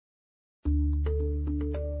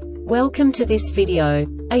Welcome to this video.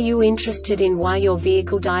 Are you interested in why your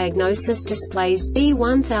vehicle diagnosis displays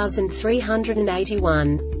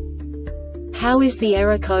B1381? How is the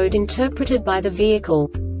error code interpreted by the vehicle?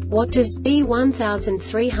 What does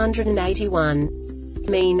B1381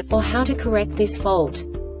 mean, or how to correct this fault?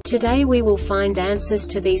 Today we will find answers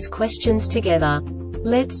to these questions together.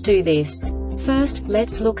 Let's do this. First,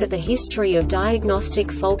 let's look at the history of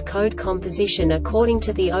diagnostic fault code composition according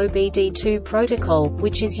to the OBD2 protocol,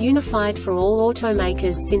 which is unified for all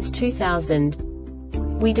automakers since 2000.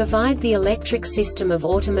 We divide the electric system of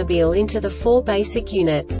automobile into the four basic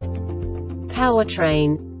units: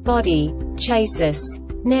 powertrain, body, chassis,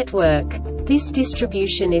 network. This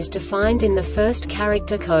distribution is defined in the first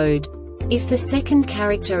character code. If the second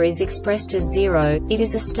character is expressed as 0, it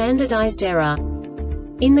is a standardized error.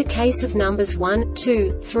 In the case of numbers 1,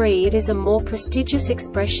 2, 3, it is a more prestigious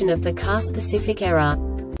expression of the car-specific error.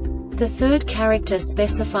 The third character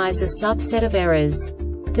specifies a subset of errors.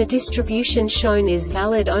 The distribution shown is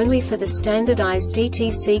valid only for the standardized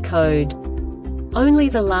DTC code. Only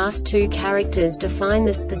the last two characters define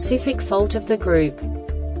the specific fault of the group.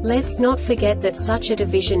 Let's not forget that such a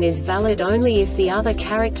division is valid only if the other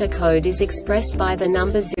character code is expressed by the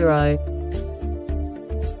number 0.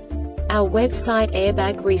 Our website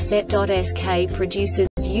airbagreset.sk produces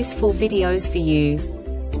useful videos for you.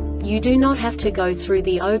 You do not have to go through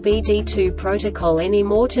the OBD2 protocol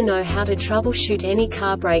anymore to know how to troubleshoot any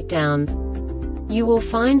car breakdown. You will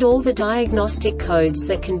find all the diagnostic codes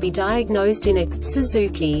that can be diagnosed in a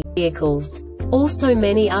Suzuki vehicles. Also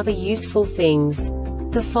many other useful things.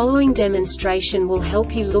 The following demonstration will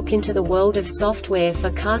help you look into the world of software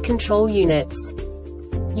for car control units.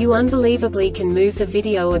 You unbelievably can move the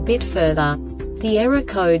video a bit further. The error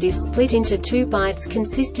code is split into 2 bytes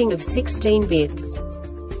consisting of 16 bits.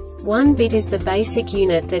 1 bit is the basic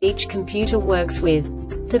unit that each computer works with.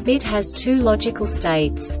 The bit has 2 logical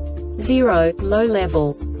states: 0, low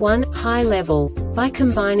level, 1, high level. By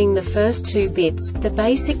combining the first 2 bits, the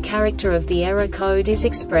basic character of the error code is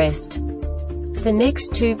expressed. The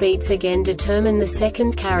next 2 beats again determine the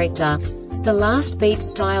second character. The last beat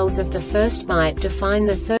styles of the first byte define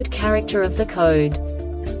the third character of the code.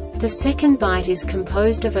 The second byte is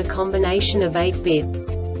composed of a combination of 8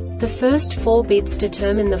 bits. The first 4 bits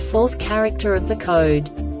determine the fourth character of the code.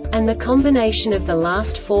 And the combination of the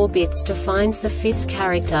last 4 bits defines the fifth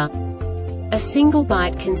character. A single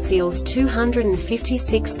byte conceals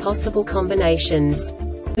 256 possible combinations.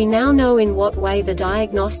 We now know in what way the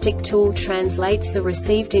diagnostic tool translates the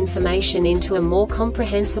received information into a more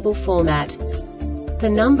comprehensible format. The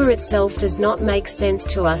number itself does not make sense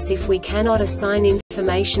to us if we cannot assign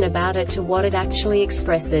information about it to what it actually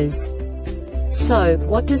expresses. So,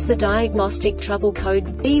 what does the diagnostic trouble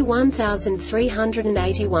code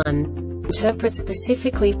B1381 interpret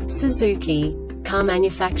specifically for Suzuki car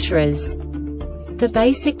manufacturers? The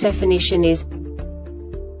basic definition is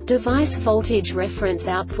device voltage reference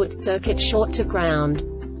output circuit short to ground.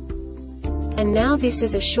 And now this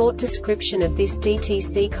is a short description of this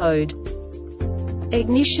DTC code.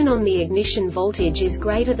 Ignition on: the ignition voltage is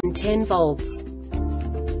greater than 10 volts.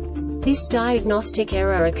 This diagnostic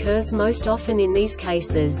error occurs most often in these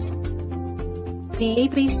cases. The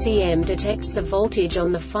EBCM detects the voltage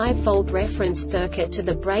on the 5-volt reference circuit to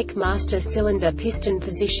the brake master cylinder piston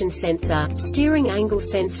position sensor, steering angle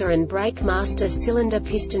sensor and brake master cylinder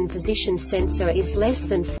piston position sensor is less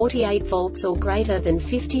than 48 volts or greater than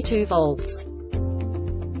 52 volts.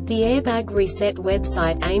 The Airbag Reset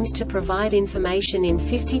website aims to provide information in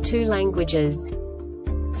 52 languages.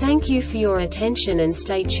 Thank you for your attention and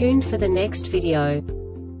stay tuned for the next video.